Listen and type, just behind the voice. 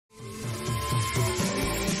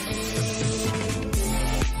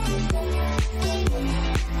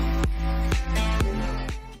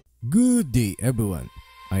Good day everyone,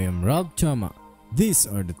 I am Rob Chama. These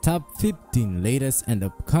are the top 15 latest and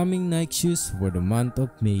upcoming Nike shoes for the month of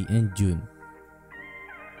May and June.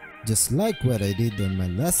 Just like what I did on my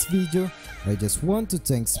last video, I just want to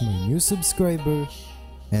thank my new subscriber.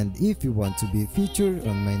 And if you want to be featured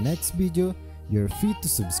on my next video, you're free to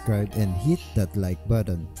subscribe and hit that like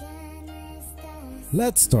button.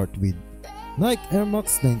 Let's start with Nike Air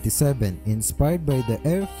Max 97 inspired by the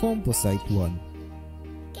Air foamposite one.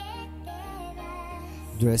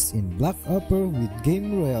 Dressed in black upper with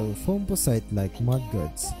Game Royale foamposite like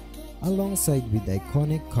mudguards, alongside with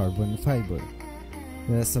iconic carbon fiber.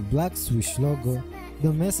 There is a black swoosh logo.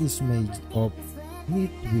 The mesh is made of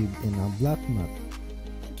neat weave in a black mat,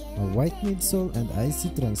 a white midsole and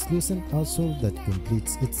icy translucent outsole that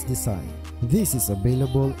completes its design. This is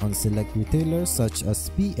available on select retailers such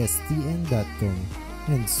as pstn.com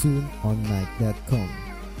and soon on Nike.com.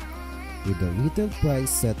 With a retail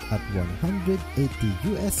price set at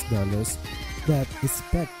 $180 that is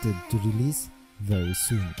expected to release very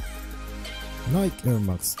soon. Nike Air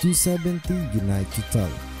Max 270 Unité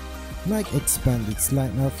Totale. Nike expanded its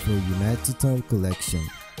lineup for Unité Totale collection,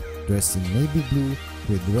 dressed in navy blue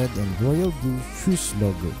with red and royal blue swoosh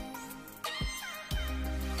logo.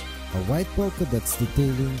 A white polka dots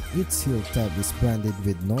detailing its heel tab is branded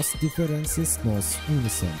with Nos differences nos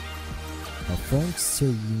unison, a French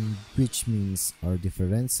saying which means our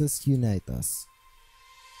differences unite us.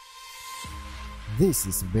 This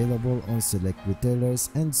is available on select retailers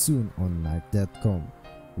and soon on Nike.com,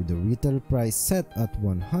 with a retail price set at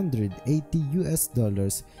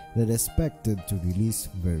 $180 that is expected to release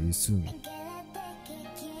very soon.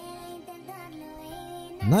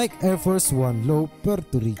 Nike Air Force 1 Low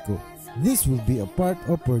Puerto Rico. This will be a part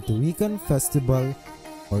of Puerto Rican Festival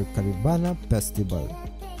or Caribana Festival.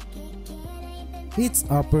 Its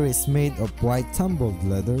upper is made of white tumbled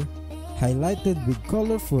leather, highlighted with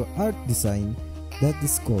colorful art design that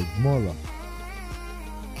is called mola.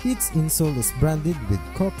 Its insole is branded with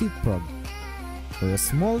cocky frog, or a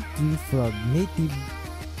small tree frog native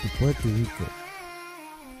to Puerto Rico.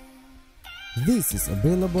 This is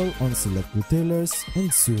available on select retailers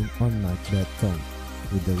and soon on Nike.com,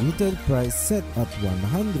 with the retail price set at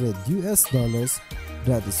 $100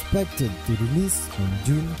 that is expected to release on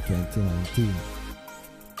June 2019.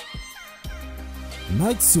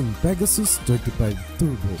 Nike Zoom Pegasus 35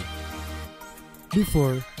 Turbo.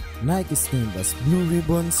 Before, Nike is named as Blue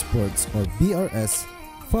Ribbon Sports or BRS,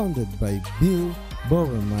 founded by Bill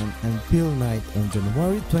Bowerman and Phil Knight on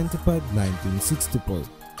January 25, 1964.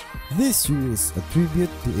 This shoe is a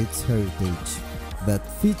tribute to its heritage that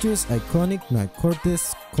features iconic Nike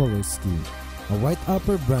Cortez color scheme, a white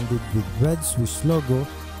upper branded with red swoosh logo.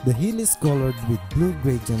 The heel is colored with blue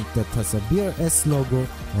gradient that has a BRS logo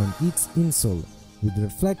on its insole, with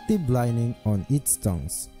reflective lining on its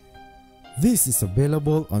tongues. This is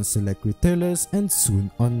available on select retailers and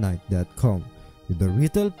soon on Nike.com, with a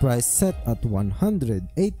retail price set at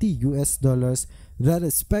 $180 that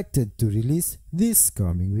is expected to release this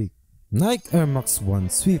coming week. Nike Air Max 1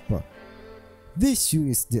 SWIPA. This shoe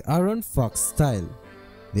is the Aaron Fox style.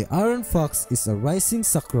 The Aaron Fox is a rising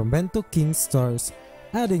Sacramento Kings star,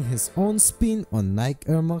 adding his own spin on Nike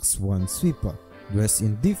Air Max 1 SWIPA, dressed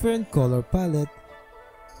in different color palette,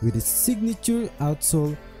 with its signature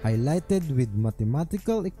outsole highlighted with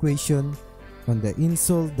mathematical equation on the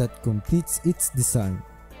insole that completes its design.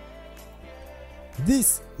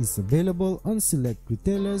 This is available on select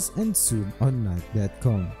retailers and soon on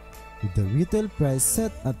Nike.com, with the retail price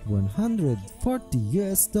set at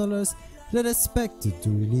 $140 that is expected to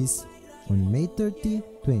release on May 30,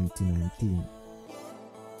 2019.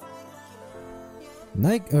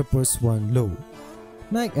 Nike Air Force 1 Low.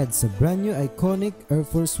 Nike adds a brand new iconic Air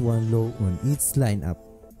Force 1 Low on its lineup,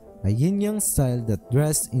 a yin-yang style that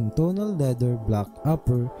dressed in tonal leather black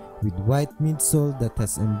upper with white midsole that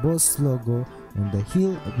has embossed logo on the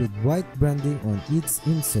heel with white branding on its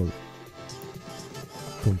insole,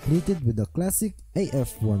 completed with a classic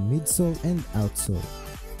AF1 midsole and outsole.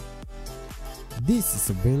 This is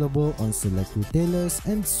available on select retailers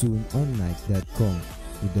and soon on Nike.com,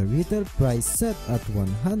 with the retail price set at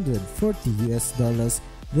 $140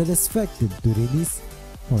 that is expected to release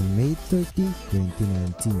on May 30,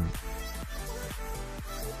 2019.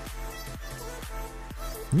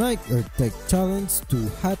 Nike Earth Tech Challenge to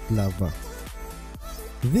Hot Lava.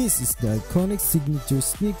 This is the iconic signature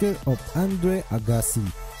sneaker of Andre Agassi.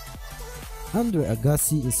 Andre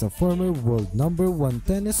Agassi is a former world #1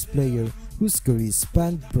 tennis player whose career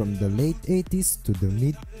spanned from the late 80s to the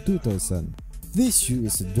mid 2000s. This shoe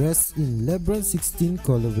is dressed in LeBron 16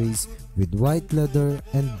 colorways with white leather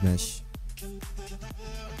and mesh.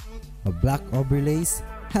 A black overlays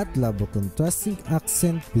hat lava contrasting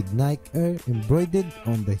accent with Nike Air embroidered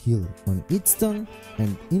on the heel, on its tongue,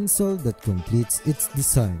 and insole that completes its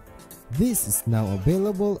design. This is now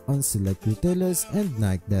available on select retailers and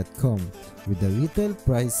Nike.com with a retail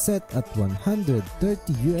price set at $130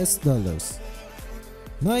 US.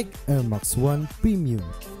 Nike Air Max 1 Premium.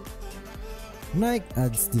 Nike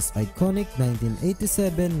adds this iconic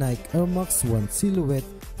 1987 Nike Air Max 1 silhouette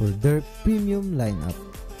for their premium lineup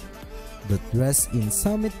that dress in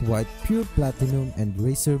Summit White, Pure Platinum, and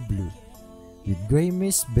Racer Blue, with gray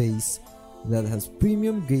mesh base that has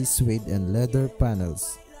premium gray suede and leather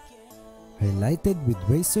panels, highlighted with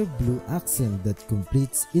Racer Blue accent that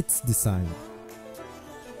completes its design.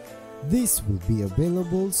 This will be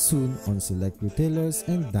available soon on select retailers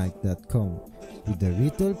and Nike.com with a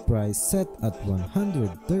retail price set at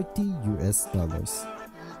 $130 US.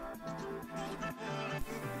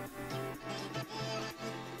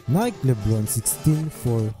 Nike LeBron 16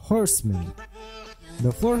 for Horsemen.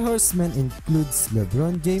 The 4 Horsemen includes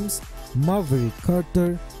LeBron James, Maverick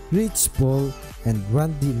Carter, Rich Paul, and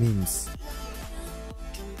Randy Mims,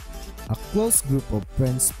 a close group of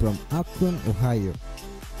friends from Akron, Ohio.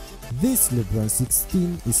 This LeBron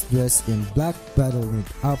 16 is dressed in black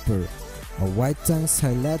battlenet upper, a white tanks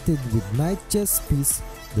highlighted with night chest piece,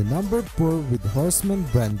 the number 4 with Horseman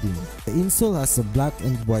branding. The insole has a black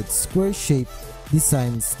and white square shape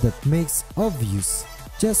designs that makes obvious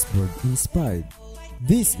chessboard inspired.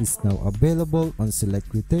 This is now available on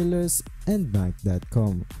select retailers and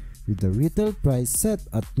Nike.com with a retail price set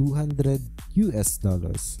at $200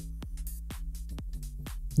 US.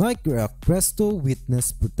 Nike React Presto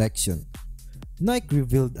Witness Protection. Nike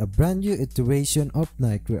revealed a brand new iteration of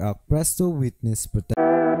Nike React Presto Witness Protection.